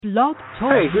Blog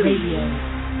Talk Hey, good evening.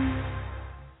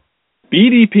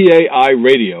 Radio. BDPA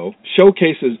iRadio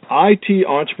showcases IT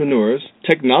entrepreneurs,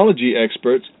 technology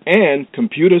experts, and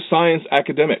computer science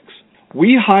academics.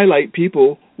 We highlight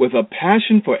people with a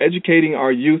passion for educating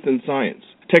our youth in science,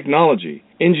 technology,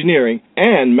 engineering,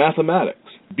 and mathematics.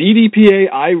 BDPA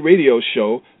iRadio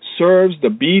show serves the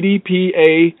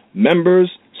BDPA members,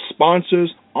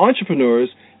 sponsors, entrepreneurs,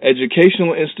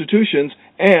 educational institutions,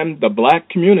 and the Black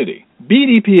community.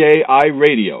 BDPA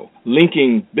iRadio,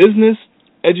 linking business,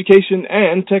 education,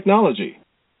 and technology.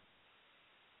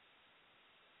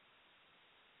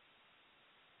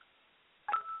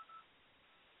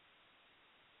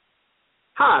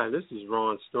 Hi, this is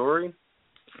Ron Story,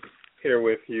 here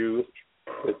with you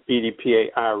with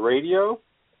BDPA iRadio.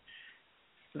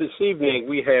 This evening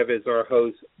we have as our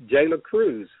host Jayla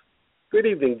Cruz. Good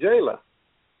evening, Jayla.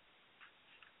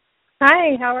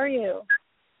 Hi, how are you?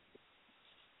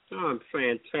 Oh, I'm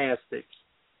fantastic.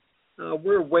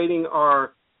 We're waiting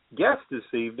our guest this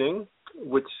evening,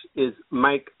 which is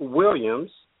Mike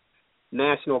Williams,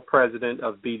 National President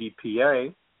of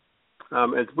BDPA.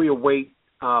 As we await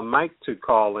Mike to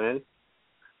call in,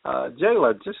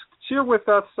 Jayla, just share with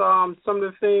us some of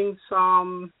the things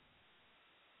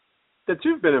that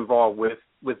you've been involved with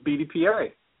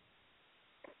BDPA.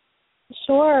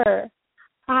 Sure.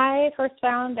 I first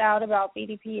found out about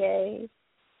BDPA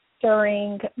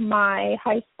during my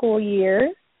high school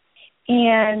years,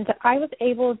 and I was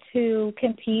able to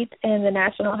compete in the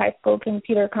National High School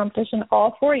Computer Competition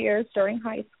all 4 years during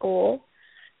high school.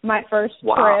 My first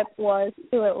trip was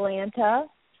to Atlanta,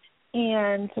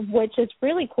 and which is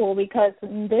really cool because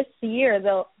this year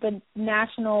the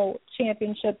national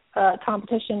championship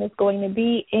competition is going to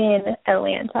be in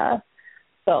Atlanta.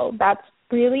 So that's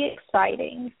really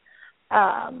exciting.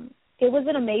 It was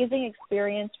an amazing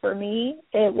experience for me.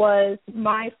 It was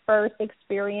my first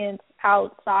experience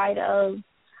outside of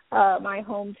my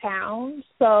hometown,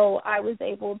 so I was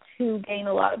able to gain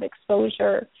a lot of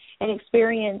exposure and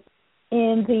experience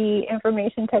in the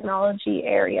information technology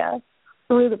area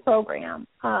through the program.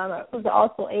 I was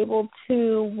also able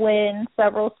to win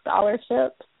several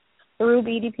scholarships through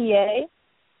BDPA,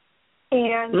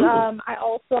 and I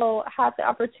also had the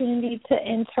opportunity to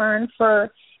intern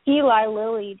for Eli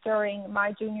Lilly during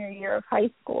my junior year of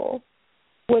high school,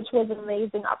 which was an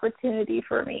amazing opportunity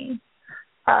for me.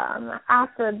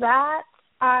 After that,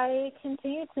 I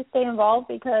continued to stay involved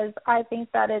because I think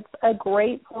that it's a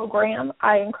great program.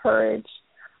 I encourage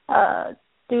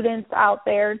students out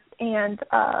there and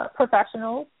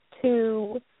professionals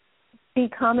to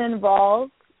become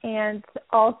involved and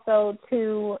also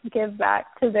to give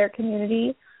back to their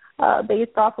community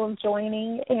based off of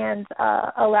joining and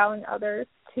allowing others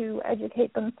to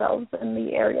educate themselves in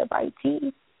the area of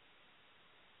IT.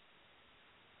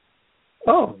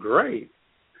 Oh, great.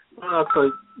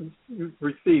 So you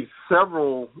received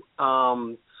several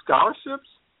scholarships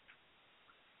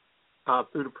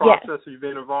through the process. Yes. You've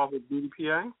been involved with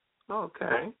BDPA?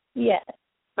 Okay. Yes.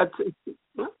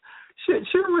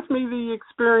 Share with me the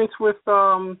experience with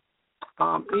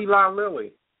Eli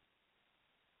Lilly.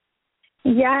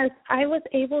 Yes, I was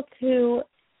able to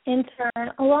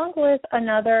intern along with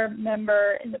another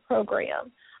member in the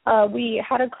program. We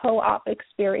had a co-op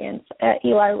experience at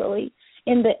Eli Lilly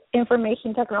in the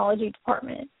information technology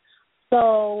department.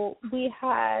 So we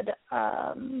had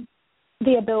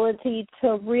the ability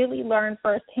to really learn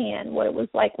firsthand what it was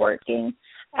like working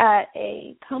at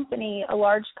a company, a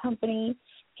large company.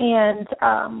 And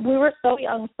we were so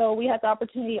young, so we had the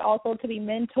opportunity also to be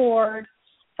mentored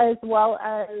as well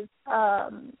as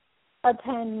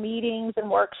attend meetings and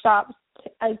workshops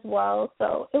as well.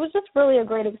 So it was just really a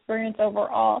great experience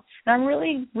overall. And I'm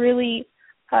really, really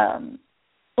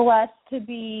blessed to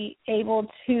be able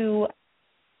to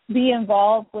be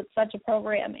involved with such a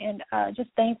program and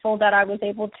just thankful that I was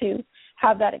able to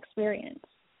have that experience.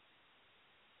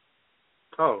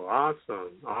 Oh,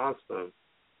 awesome.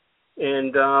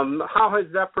 And how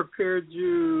has that prepared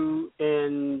you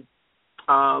in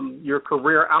your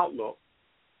career outlook?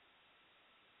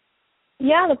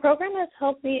 Yeah, the program has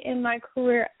helped me in my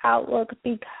career outlook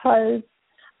because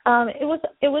it was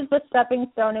the stepping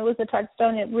stone. It was the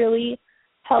touchstone. It really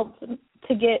helped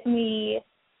to get me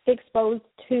exposed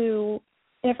to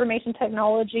information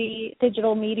technology,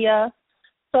 digital media.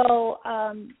 So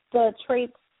the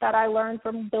traits that I learned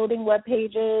from building web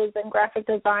pages and graphic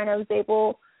design, I was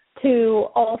able to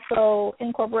also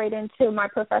incorporate into my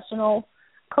professional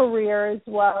career as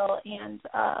well. And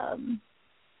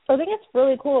so I think it's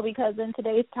really cool because in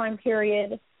today's time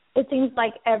period, it seems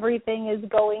like everything is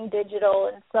going digital.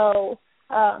 And so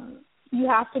you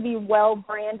have to be well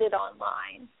branded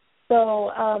online.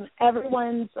 So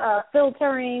everyone's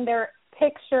filtering their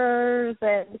pictures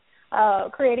and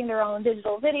creating their own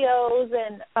digital videos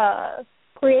and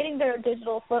creating their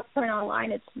digital footprint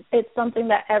online. It's something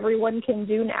that everyone can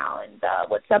do now, and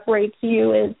what separates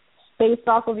you is based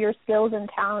off of your skills and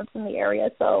talents in the area.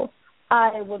 So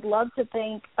I would love to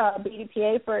thank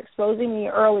BDPA for exposing me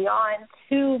early on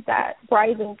to that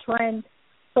rising trend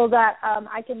so that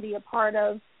I can be a part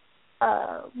of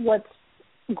what's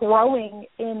growing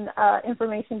in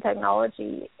information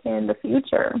technology in the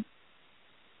future.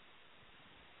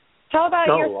 How about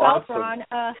yourself, awesome. Ron?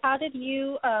 How did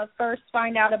you first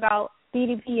find out about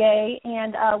BDPA,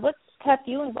 and what's kept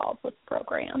you involved with the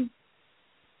program?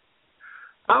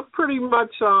 I'm pretty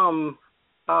much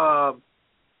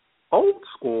old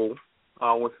school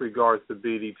with regards to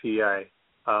BDPA.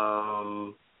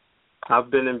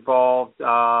 I've been involved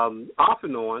off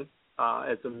and on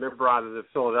as a member out of the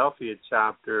Philadelphia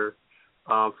chapter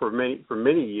for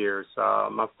many years.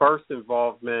 My first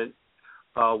involvement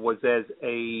was as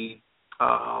a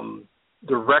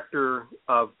director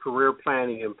of career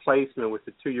planning and placement with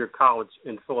the two-year college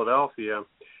in Philadelphia,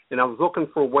 and I was looking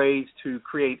for ways to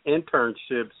create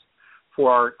internships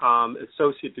for our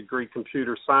associate degree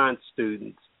computer science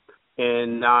students.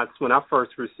 And that's when I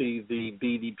first received the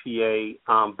BDPA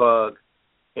bug.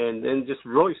 And then just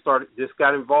really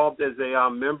got involved as a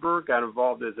member, got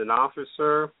involved as an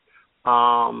officer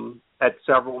at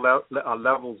several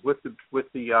levels with the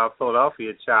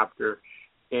Philadelphia chapter.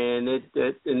 And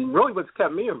and really what's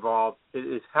kept me involved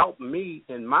is helped me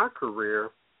in my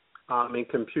career in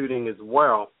computing as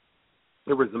well.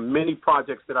 There was many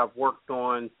projects that I've worked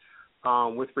on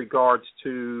with regards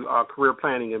to career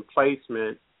planning and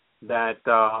placement that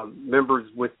members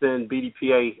within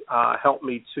BDPA helped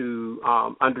me to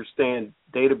understand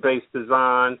database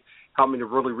design, helped me to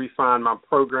really refine my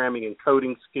programming and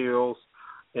coding skills,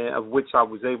 of which I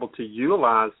was able to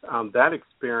utilize that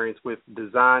experience with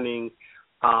designing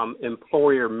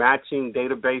employer matching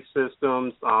database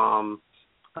systems,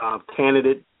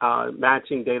 candidate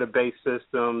matching database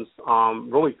systems,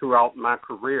 really throughout my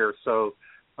career. So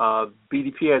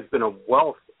BDPA has been a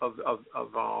wealth of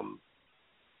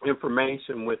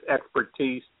information with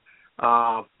expertise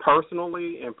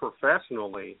personally and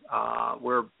professionally.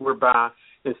 Whereby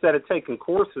instead of taking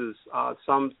courses,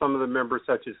 some of the members,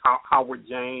 such as Howard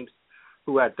James,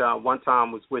 who at one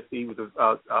time was he was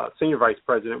a senior vice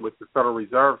president with the Federal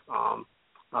Reserve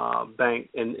Bank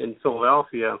in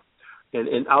Philadelphia,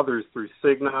 and others through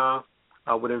Cigna,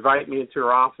 would invite me into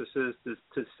her offices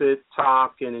to sit,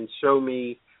 talk, and show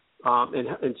me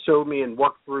and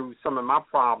work through some of my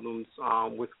problems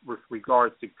with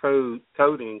regards to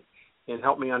coding, and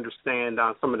help me understand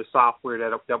some of the software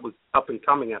that was up and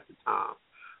coming at the time.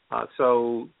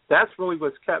 So that's really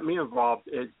what's kept me involved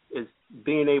is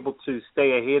being able to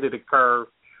stay ahead of the curve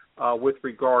with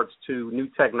regards to new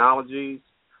technologies,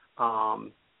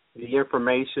 the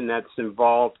information that's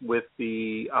involved with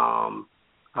the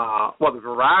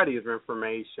variety of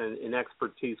information and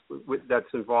expertise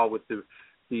that's involved with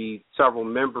the several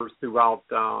members throughout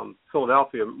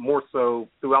Philadelphia, more so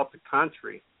throughout the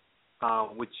country,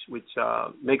 which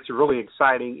makes it really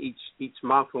exciting each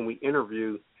month when we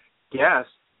interview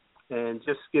guests and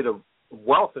just get a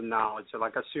wealth of knowledge.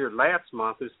 Like I shared last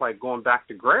month, it's like going back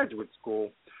to graduate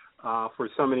school for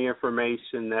some of the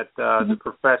information that the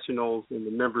professionals and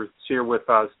the members share with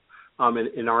us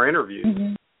in our interviews.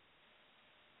 Mm-hmm.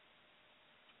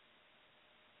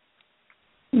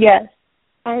 Yes,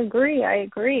 I agree.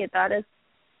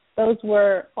 Those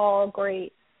were all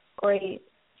great reasons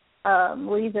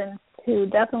to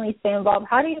definitely stay involved.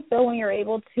 How do you feel when you're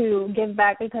able to give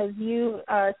back? Because you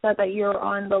said that you're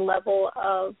on the level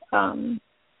of on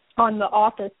the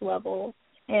office level,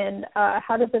 and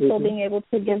how does it feel being able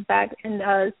to give back and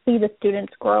see the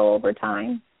students grow over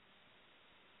time?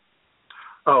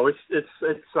 Oh, it's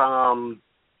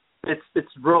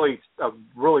really a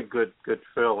really good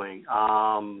feeling.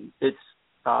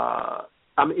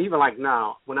 Even like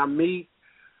now, when I meet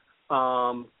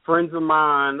friends of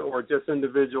mine or just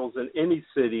individuals in any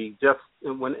city,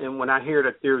 when I hear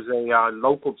that there's a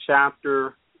local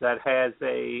chapter that has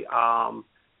a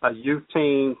youth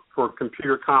team for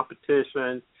computer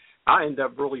competition, I end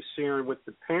up really sharing with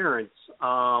the parents,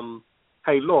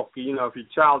 hey, look, if your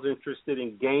child's interested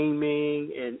in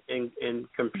gaming and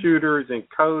computers and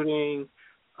coding,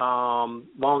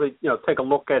 take a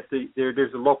look at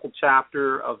there's a local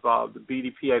chapter of the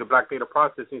BDPA, the Black Data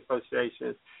Processing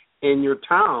Association, in your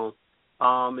town,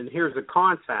 and here's a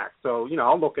contact. So,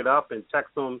 I'll look it up and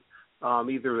text them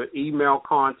either an email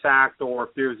contact or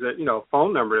if there's a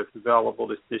phone number that's available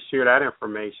to share that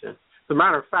information. a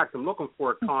matter of fact, I'm looking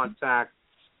for a contact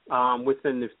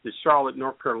within the Charlotte,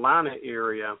 North Carolina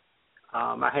area.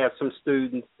 I have some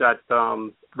students that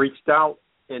reached out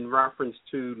in reference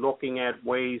to looking at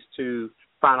ways to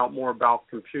find out more about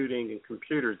computing and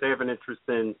computers. They have an interest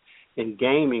in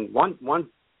gaming. One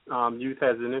youth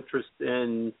has an interest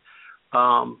in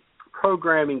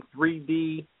programming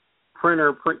 3D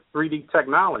printer, 3D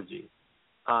technology.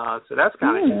 So that's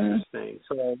kind of interesting.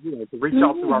 So, to reach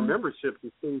out to our membership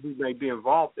and see who may be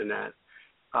involved in that.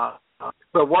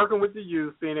 But working with the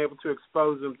youth, being able to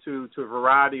expose them to a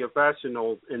variety of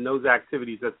professionals in those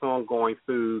activities that's ongoing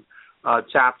through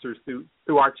chapters, through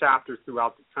our chapters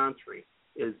throughout the country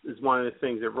is one of the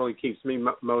things that really keeps me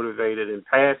motivated and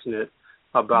passionate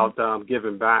about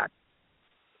giving back.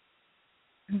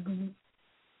 Mm-hmm.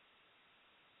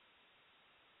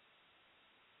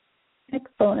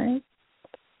 Excellent.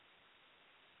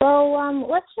 So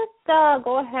let's just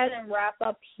go ahead and wrap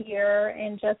up here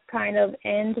and just kind of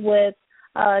end with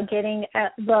getting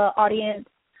the audience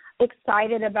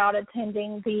excited about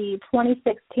attending the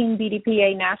 2016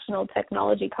 BDPA National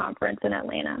Technology Conference in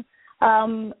Atlanta.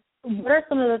 What are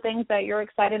some of the things that you're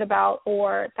excited about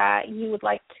or that you would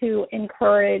like to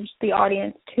encourage the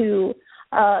audience to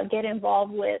get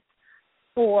involved with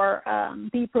or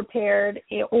be prepared,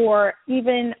 or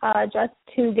even just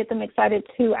to get them excited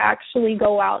to actually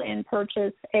go out and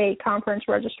purchase a conference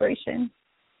registration?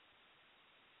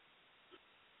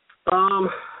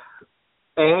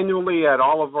 Annually at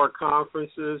all of our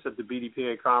conferences, at the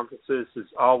BDPA conferences, is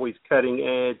always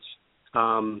cutting-edge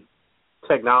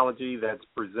technology that's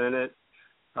presented.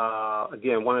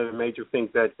 Again, one of the major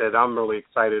things that I'm really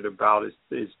excited about is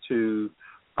to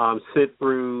sit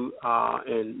through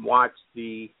and watch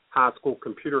the high school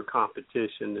computer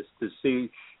competition, is to see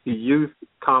the youth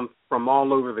come from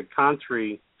all over the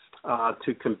country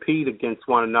to compete against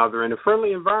one another in a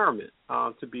friendly environment,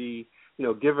 to be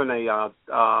given a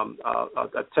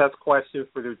test question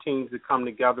for their teams to come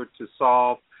together to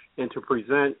solve and to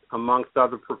present amongst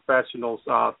other professionals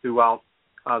throughout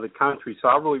the country. So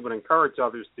I really would encourage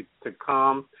others to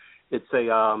come. It's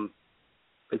a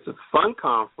fun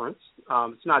conference.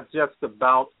 It's not just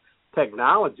about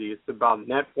technology. It's about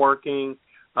networking,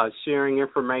 sharing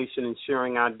information and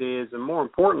sharing ideas, and more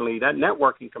importantly, that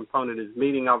networking component is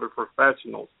meeting other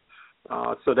professionals.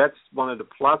 So that's one of the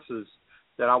pluses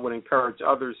that I would encourage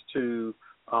others to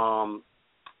attend,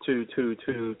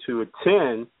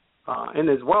 and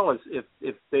as well as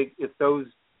if those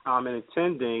in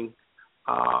attending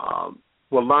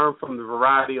will learn from the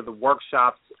variety of the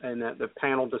workshops and the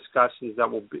panel discussions that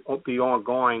will be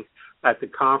ongoing at the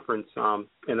conference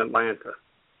in Atlanta.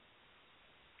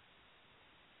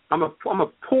 I'm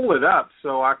gonna pull it up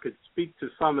so I could speak to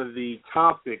some of the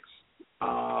topics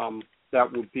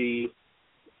that will be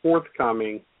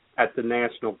forthcoming at the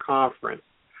national conference.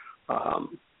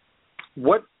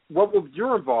 What would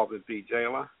your involvement be,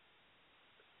 Jayla?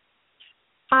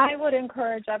 I would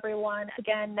encourage everyone,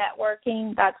 again,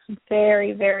 networking, that's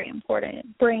very, very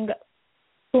important. Bring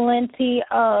plenty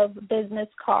of business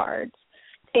cards.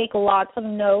 Take lots of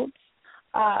notes.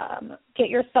 Get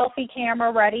your selfie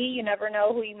camera ready. You never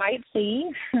know who you might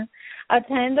see.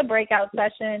 Attend the breakout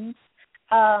sessions.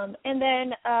 And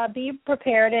then be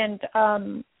prepared and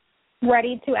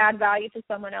ready to add value to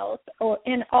someone else,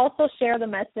 and also share the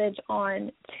message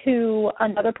on to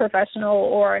another professional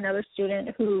or another student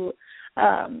who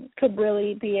could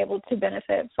really be able to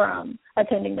benefit from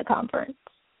attending the conference.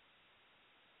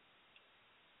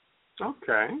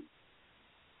 Okay.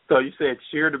 So you said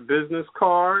share the business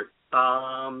card,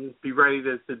 be ready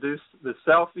to do the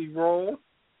selfie roll,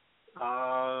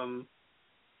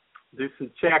 do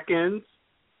some check-ins,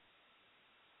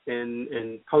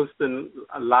 and posting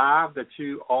live that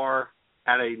you are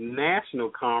at a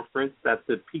national conference at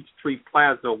the Peachtree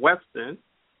Plaza Westin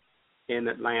in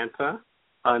Atlanta.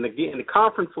 And again, the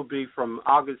conference will be from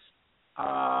August.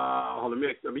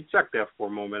 Let me check that for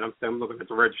a moment. I'm looking at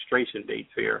the registration dates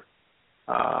here.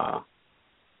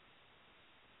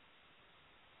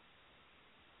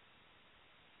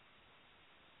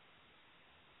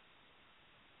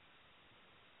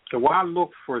 So while I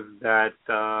look for that,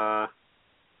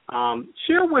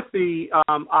 share with the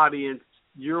audience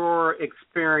your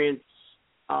experience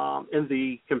in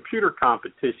the computer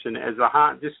competition as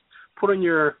just put on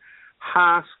your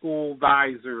high school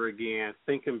visor again,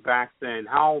 thinking back then.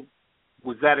 How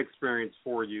was that experience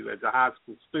for you as a high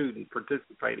school student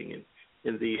participating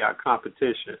in the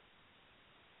competition?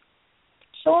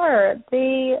 Sure.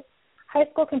 The high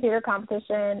school computer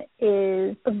competition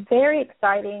is very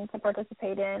exciting to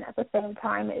participate in. At the same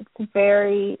time, it's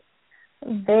very,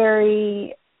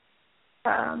 very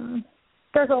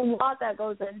there's a lot that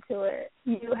goes into it.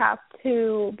 You have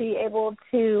to be able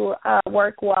to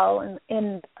work well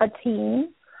in a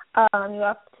team. You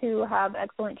have to have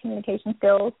excellent communication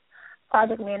skills,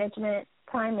 project management,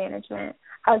 time management,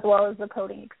 as well as the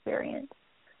coding experience.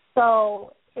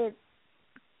 So it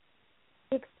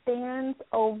expands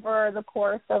over the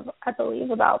course of, I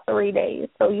believe, about 3 days.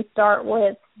 So you start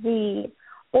with the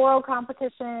oral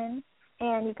competition,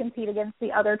 and you compete against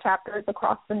the other chapters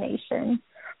across the nation.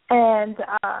 And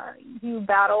you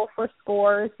battle for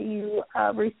scores. You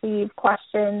receive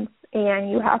questions,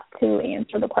 and you have to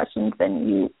answer the questions. And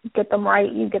you get them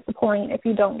right, you get the point. If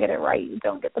you don't get it right, you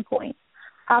don't get the point.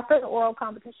 After the oral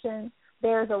competition,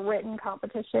 there's a written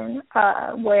competition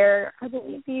where I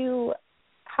believe you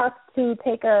have to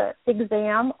take a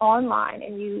exam online,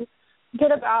 and you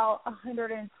get about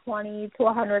 120 to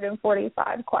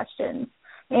 145 questions,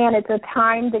 and it's a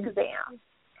timed exam,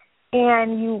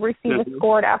 and you receive a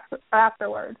score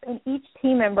afterwards, and each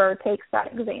team member takes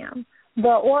that exam. The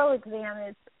oral exam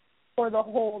is for the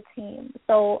whole team,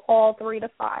 so all 3 to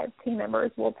 5 team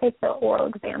members will take the oral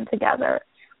exam together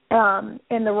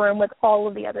in the room with all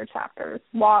of the other chapters,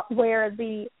 where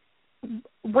the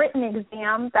written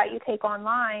exam that you take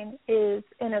online is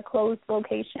in a closed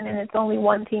location, and it's only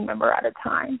one team member at a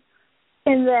time.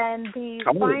 And then the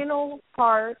final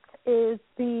part is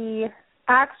the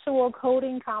actual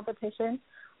coding competition,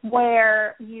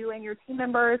 where you and your team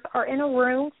members are in a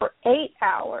room for 8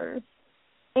 hours,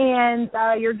 and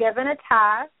you're given a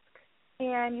task,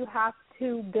 and you have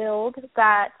to build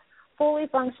that fully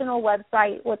functional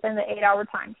website within the 8-hour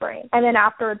time frame. And then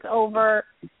after it's over,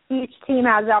 each team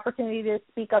has the opportunity to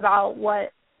speak about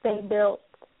what they built,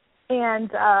 and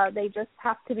they just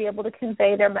have to be able to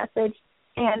convey their message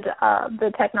and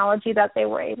the technology that they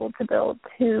were able to build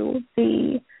to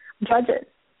the judges.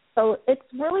 So it's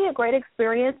really a great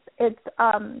experience. It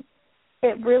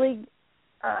really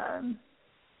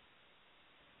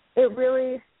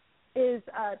is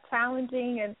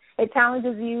challenging, and it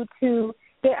challenges you to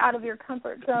get out of your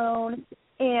comfort zone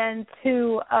and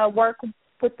to work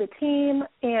with the team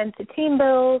and to team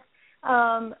build.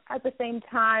 At the same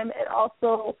time, it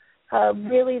also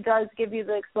really does give you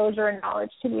the exposure and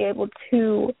knowledge to be able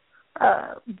to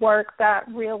work that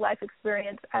real-life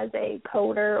experience as a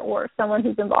coder or someone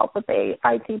who's involved with a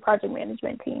IT project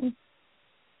management team.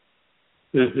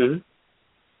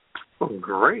 Oh,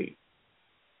 great.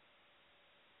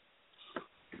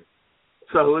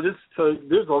 So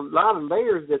there's a lot of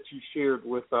layers that you shared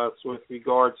with us with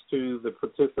regards to the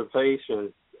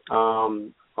participation,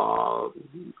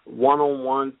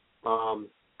 one-on-one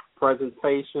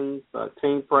presentations,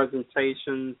 team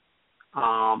presentations,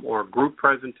 or group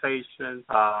presentations,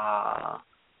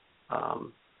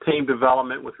 team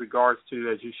development with regards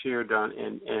to, as you shared,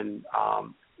 in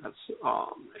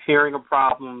hearing a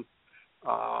problem,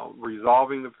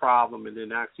 resolving the problem, and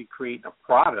then actually creating a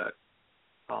product.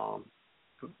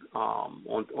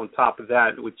 On top of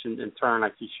that, which in turn,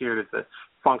 like you shared, is a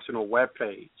functional web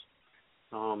page.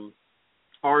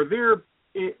 Are there?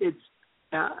 This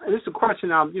is a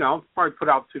question I'll probably put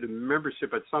out to the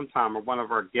membership at some time, or one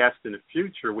of our guests in the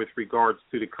future, with regards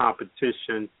to the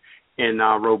competition in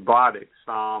robotics.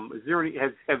 Is there any?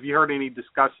 Have you heard any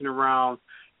discussion around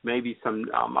maybe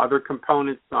some other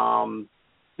components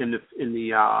in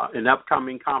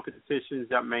upcoming competitions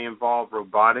that may involve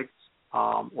robotics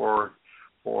or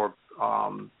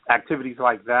activities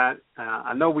like that?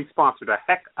 I know we sponsored a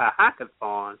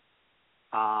hackathon.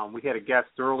 We had a guest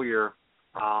earlier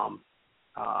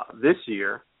this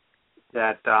year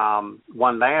that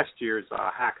won last year's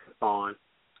hackathon.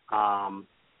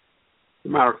 As a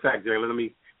matter of fact, Jay, let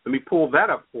me pull that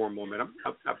up for a moment.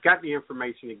 I've got the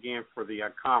information again for the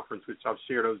conference, which I'll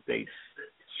share those dates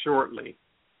shortly.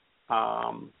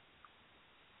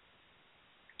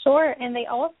 Sure, and they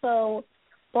also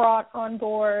brought on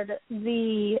board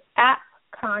the app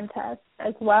contest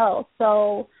as well.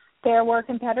 So there were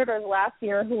competitors last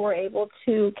year who were able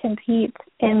to compete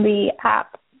in the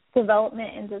app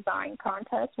development and design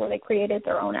contest, where they created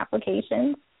their own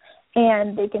applications,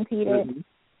 and they competed.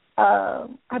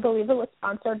 I believe it was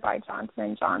sponsored by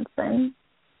Johnson & Johnson,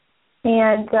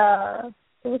 and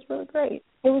it was really great.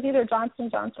 It was either Johnson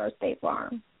 & Johnson or State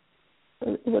Farm.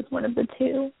 It was one of the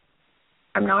two.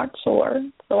 I'm not sure,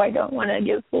 so I don't want to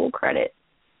give full credit,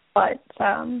 but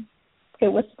it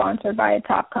was sponsored by a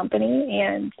top company,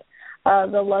 and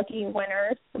the lucky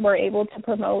winners were able to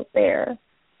promote their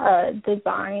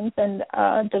designs and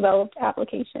developed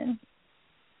applications.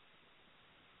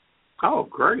 Oh,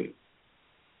 great.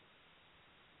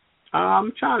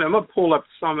 I'm going to pull up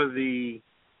some of the,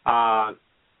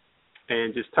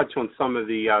 and just touch on some of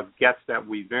the guests that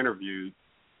we've interviewed.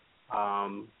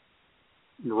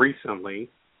 recently.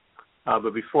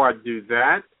 But before I do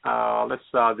that,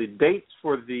 the dates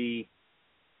for the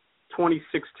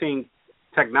 2016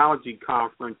 Technology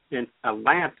Conference in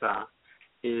Atlanta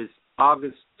is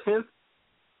August 10th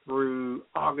through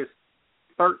August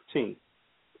 13th.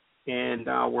 And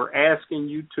we're asking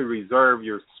you to reserve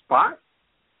your spot.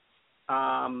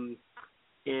 And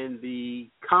the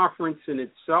conference in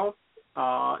itself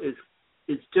is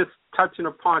just touching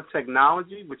upon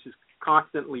technology, which is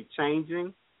constantly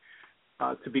changing.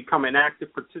 To become an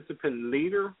active participant and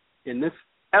leader in this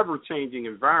ever-changing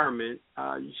environment,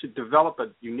 you should develop a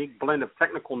unique blend of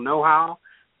technical know-how,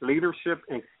 leadership,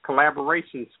 and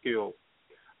collaboration skills.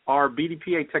 Our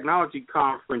BDPA Technology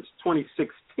Conference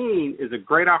 2016 is a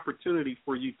great opportunity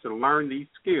for you to learn these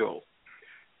skills.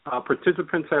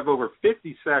 Participants have over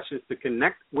 50 sessions to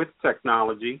connect with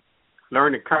technology,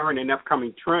 learn the current and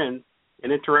upcoming trends,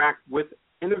 and interact with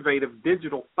innovative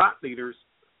digital thought leaders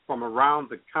from around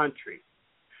the country.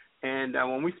 And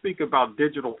when we speak about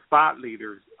digital thought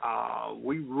leaders,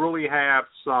 we really have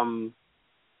some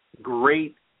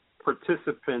great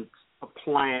participants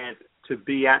planned to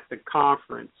be at the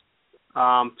conference.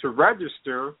 To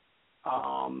register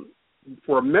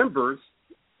for members,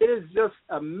 it is just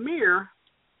a mere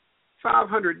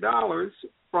 $500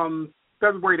 from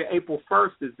February to April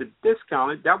 1st is the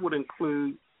discounted. That would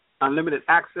include unlimited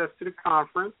access to the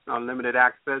conference, unlimited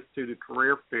access to the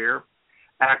career fair,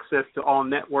 access to all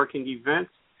networking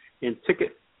events, and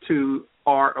ticket to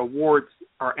our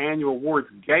annual awards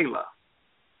gala.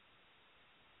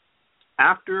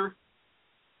 After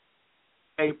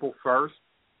April 1st,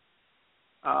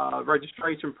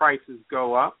 registration prices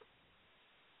go up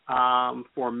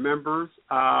for members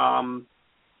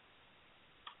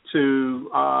to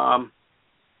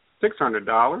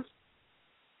 $600,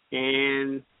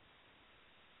 and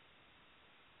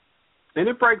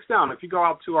it breaks down. If you go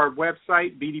out to our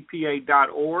website,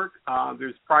 bdpa.org,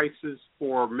 there's prices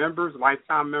for members,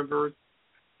 lifetime members,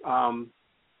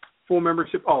 full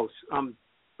membership.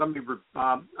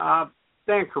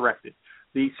 Stand corrected.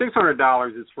 The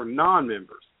 $600 is for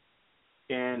non-members,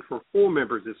 and for full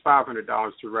members, it's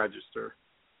 $500 to register.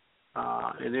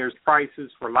 And there's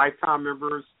prices for lifetime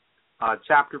members,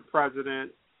 chapter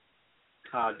president,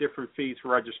 different fees for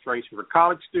registration. For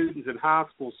college students and high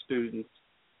school students,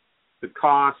 the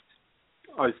cost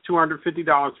is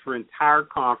 $250 for entire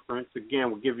conference.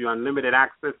 Again, we'll give you unlimited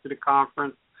access to the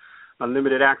conference,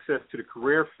 unlimited access to the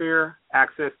career fair,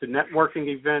 access to networking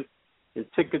events, and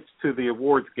tickets to the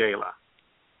awards gala.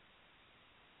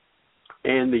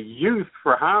 And the youth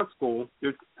for high school,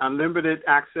 there's unlimited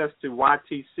access to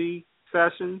YTC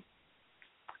sessions,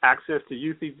 access to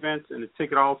youth events, and a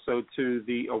ticket also to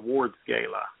the awards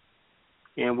gala.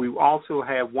 And we also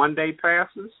have one-day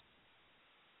passes,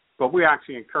 but we're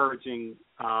actually encouraging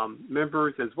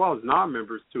members as well as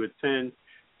non-members to attend,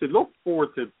 to look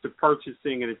forward to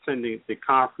purchasing and attending the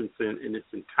conference in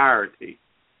its entirety.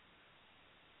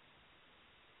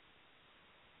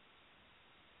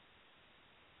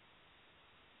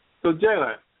 So,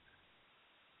 Jayla,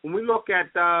 when we look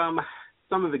at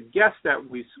some of the guests that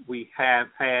we have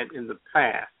had in the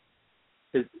past,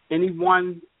 is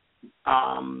anyone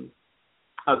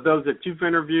of those that you've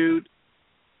interviewed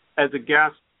as a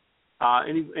guest,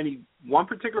 any one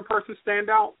particular person stand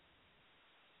out?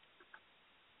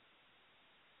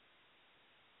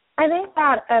 I think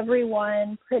that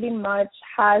everyone pretty much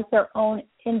has their own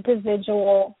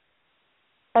individual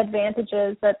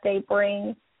advantages that they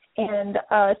bring and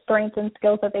strengths and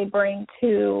skills that they bring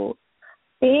to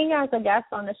being as a guest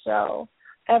on the show.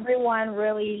 Everyone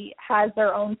really has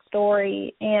their own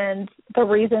story and the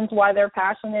reasons why they're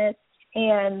passionate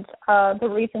and the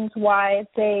reasons why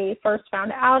they first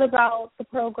found out about the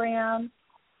program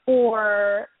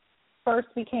or first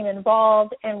became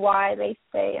involved and why they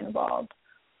stay involved.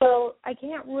 So I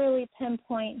can't really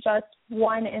pinpoint just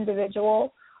one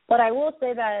individual, but I will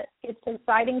say that it's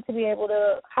exciting to be able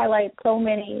to highlight so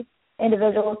many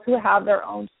individuals who have their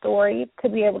own story to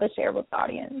be able to share with the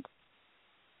audience.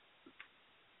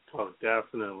 Oh,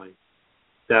 definitely.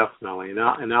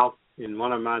 And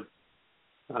one of my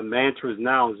mantras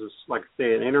now is just, like I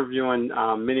said, interviewing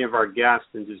many of our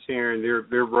guests and just hearing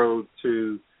their road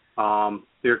to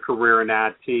their career in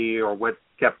IT or what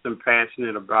kept them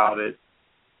passionate about it.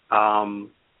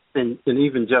 And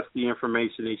even just the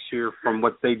information they share from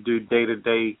what they do day to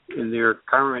day in their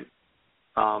current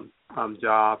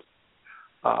jobs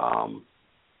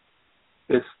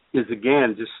is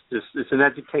again just it's an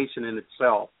education in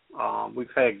itself.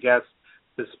 We've had guests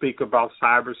to speak about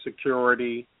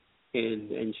cybersecurity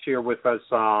and share with us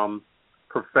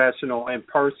professional and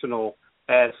personal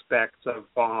aspects of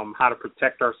how to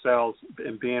protect ourselves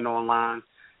and being online.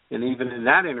 And even in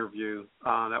that interview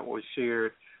that was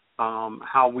shared,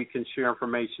 how we can share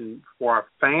information for our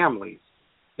families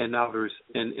and others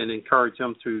and encourage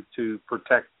them to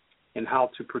protect and how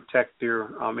to protect their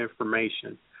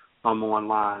information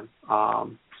online.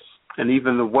 And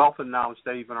even the wealth of knowledge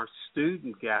that even our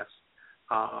student guests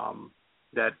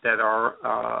that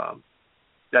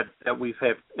we've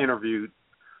have interviewed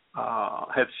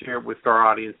have shared with our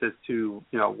audience as to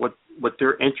what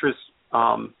their interest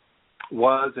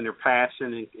was and their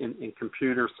passion in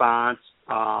computer science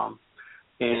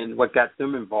and what got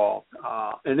them involved,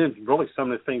 and then really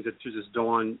some of the things that you're just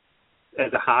doing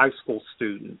as a high school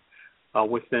student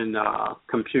within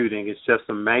computing is just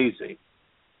amazing.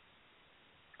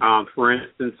 For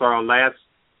instance,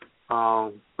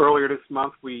 earlier this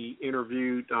month, we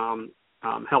interviewed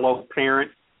Hello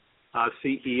Parent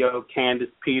CEO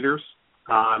Candace Peters,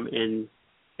 and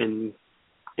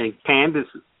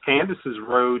Candace's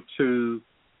road to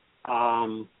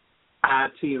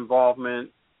IT involvement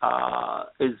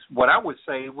is what I would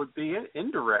say would be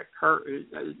indirect.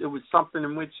 It was something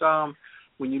in which,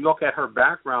 when you look at her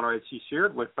background, or as she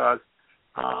shared with us,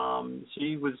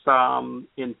 she was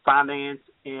in finance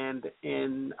and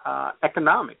in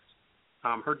economics.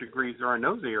 Her degrees are in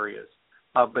those areas,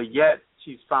 but yet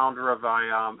she's founder of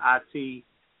a IT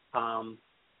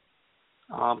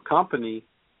company,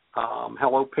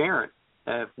 Hello Parent,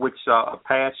 which a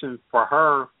passion for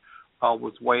her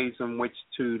was ways in which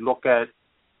to look at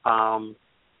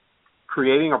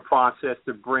creating a process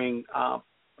to bring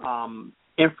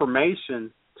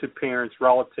information to parents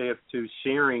relative to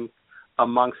sharing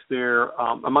amongst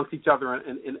each other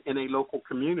in a local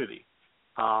community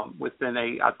within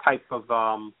a type of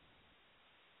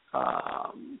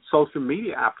social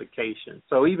media application.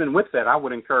 So even with that, I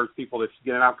would encourage people, if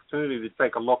you get an opportunity, to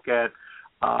take a look at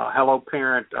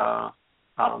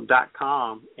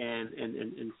HelloParent.com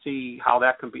and see how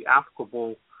that can be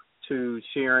applicable to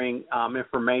sharing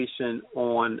information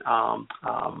on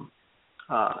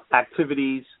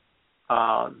activities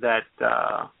that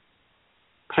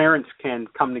parents can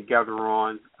come together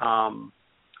on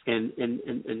and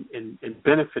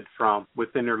benefit from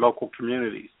within their local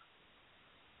communities.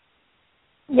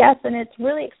 Yes, and it's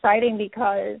really exciting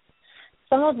because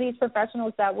some of these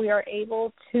professionals that we are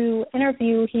able to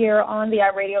interview here on the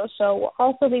iRadio show will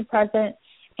also be present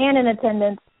and in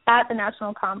attendance at the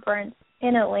national conference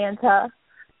in Atlanta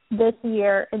this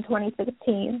year in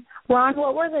 2016. Ron,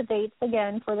 what were the dates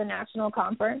again for the national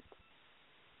conference?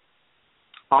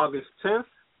 August 10th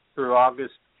through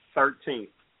August 13th,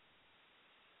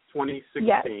 2016.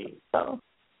 Yes, so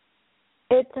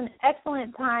it's an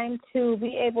excellent time to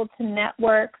be able to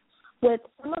network with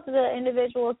some of the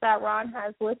individuals that Ron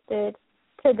has listed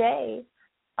today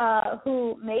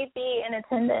who may be in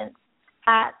attendance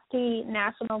at the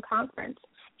national conference.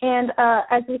 And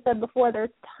as we said before,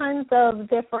 there's tons of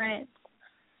different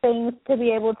things to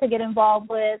be able to get involved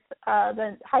with,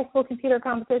 the high school computer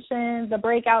competition, the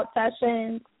breakout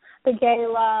sessions, the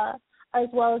gala, as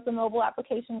well as the mobile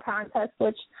application contest,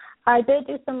 which I did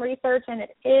do some research, and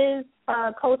it is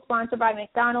co-sponsored by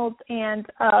McDonald's and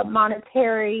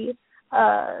monetary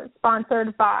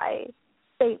sponsored by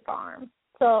State Farm.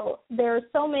 So there are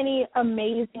so many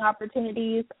amazing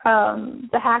opportunities. The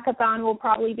hackathon will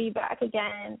probably be back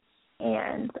again,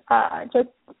 and just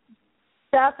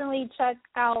definitely check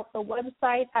out the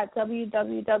website at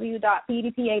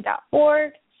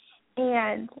www.bdpa.org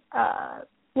and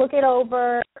look it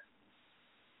over,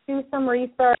 do some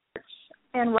research,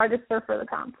 and register for the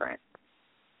conference.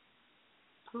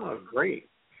 Oh, great.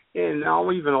 And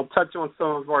I'll touch on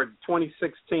some of our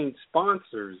 2016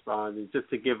 sponsors, just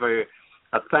to give a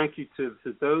thank you to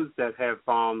those that have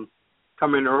come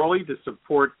in early to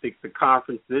support the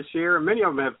conference this year. Many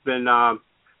of them have been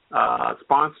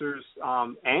sponsors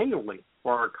annually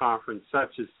for our conference,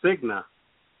 such as Cigna,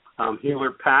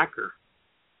 Hewlett-Packard,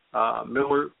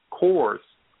 Miller Coors,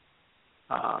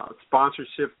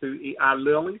 sponsorship through Eli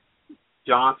Lilly,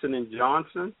 Johnson &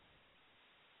 Johnson,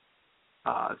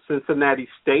 Cincinnati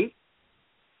State,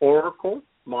 Oracle,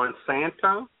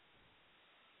 Monsanto,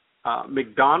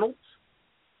 McDonald's,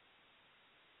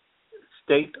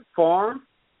 State Farm,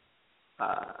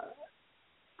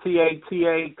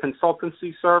 TATA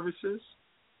Consultancy Services,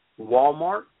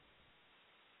 Walmart,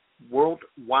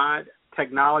 Worldwide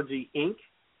Technology, Inc.,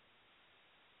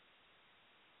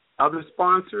 other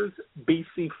sponsors,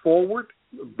 BC Forward,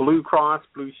 Blue Cross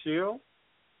Blue Shield,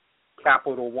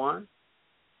 Capital One,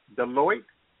 Deloitte,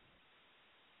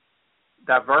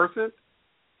 Diversant,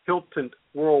 Hilton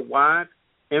Worldwide,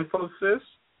 Infosys,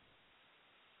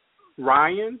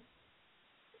 Ryan,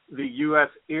 the U.S.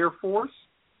 Air Force,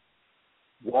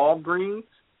 Walgreens,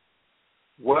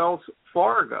 Wells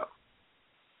Fargo.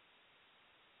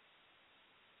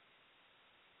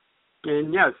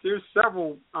 And yes, there's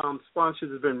several sponsors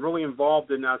that have been really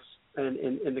involved in us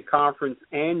in the conference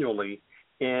annually.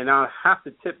 And I have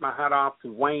to tip my hat off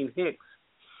to Wayne Hicks,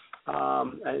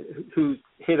 who's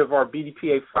head of our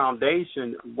BDPA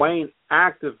Foundation. Wayne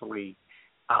actively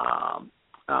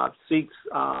seeks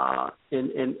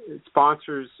and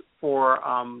sponsors for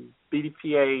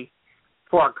BDPA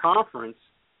for our conference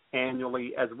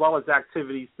annually, as well as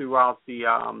activities throughout the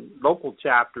local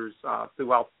chapters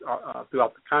throughout the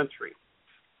country.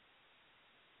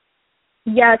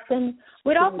 Yes, and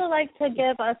we'd also like to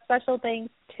give a special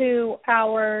thanks to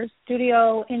our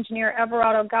studio engineer,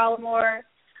 Everardo Gallimore,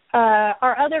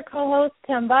 our other co-host,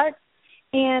 Tim Butts,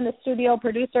 and the studio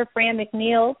producer, Fran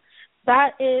McNeil.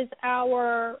 That is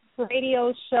our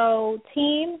radio show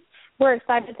team. We're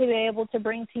excited to be able to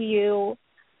bring to you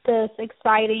this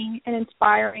exciting and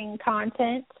inspiring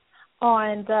content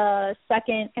on the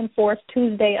second and fourth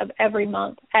Tuesday of every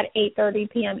month at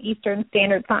 8:30 p.m. Eastern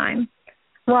Standard Time.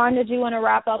 Ron, did you want to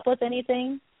wrap up with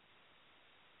anything?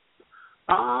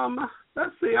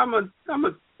 Let's see. I'm gonna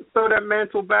throw that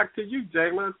mantle back to you,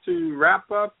 Jayla, to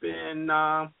wrap up and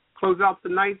close out the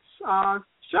night's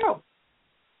show.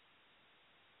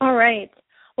 All right.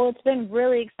 Well, it's been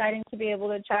really exciting to be able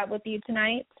to chat with you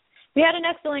tonight. We had an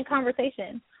excellent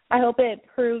conversation. I hope it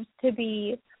proves to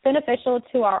be beneficial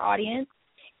to our audience,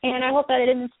 and I hope that it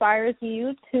inspires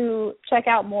you to check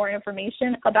out more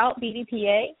information about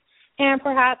BDPA and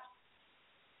perhaps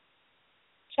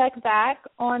check back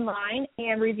online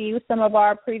and review some of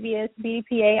our previous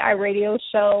BDPA iRadio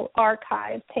show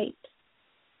archive tapes.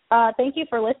 Thank you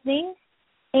for listening,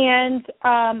 and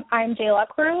I'm Jayla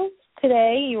Cruz.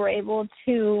 Today you were able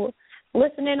to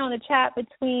listen in on a chat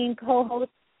between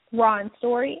co-host Ron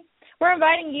Story. We're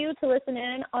inviting you to listen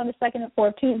in on the second and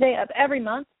fourth Tuesday of every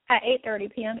month at 8:30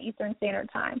 p.m. Eastern Standard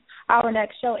Time. Our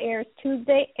next show airs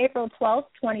Tuesday, April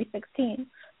 12th, 2016.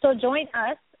 So join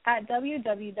us at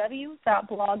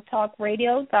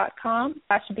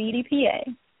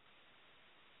www.blogtalkradio.com/BDPA.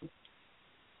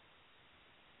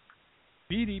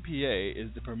 BDPA is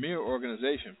the premier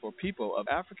organization for people of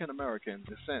African American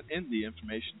descent in the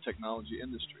information technology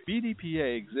industry.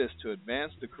 BDPA exists to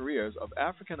advance the careers of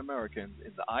African Americans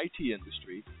in the IT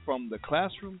industry from the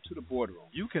classroom to the boardroom.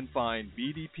 You can find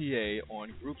BDPA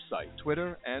on group site,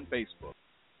 Twitter, and Facebook.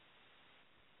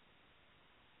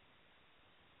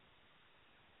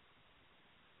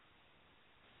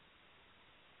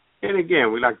 And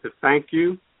again, we'd like to thank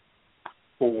you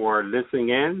for listening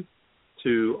in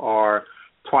to our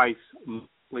twice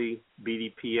monthly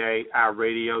BDPA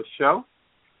iRadio show.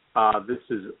 This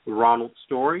is Ronald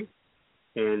Story,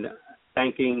 and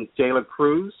thanking Jayla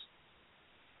Cruz,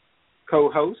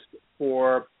 co-host,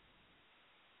 for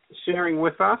sharing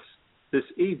with us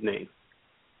this evening.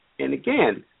 And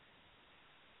again,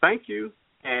 thank you,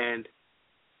 and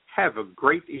have a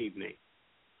great evening.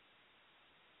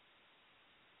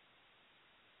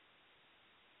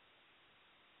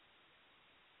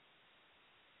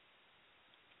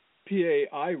 BDPA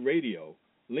iRadio,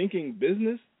 linking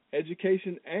business,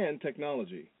 education, and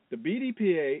technology. The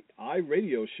BDPA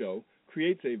iRadio show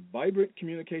creates a vibrant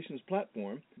communications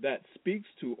platform that speaks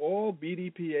to all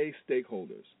BDPA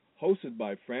stakeholders. Hosted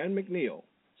by Fran McNeil,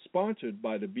 sponsored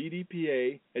by the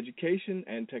BDPA Education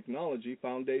and Technology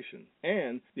Foundation,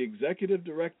 and the Executive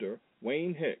Director,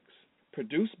 Wayne Hicks.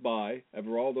 Produced by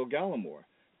Everardo Gallimore.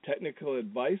 Technical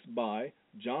advice by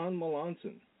John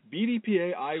Melanson.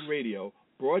 BDPA iRadio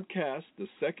broadcast the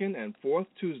second and fourth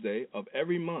Tuesday of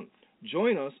every month.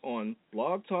 Join us on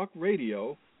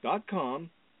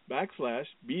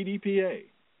blogtalkradio.com/BDPA.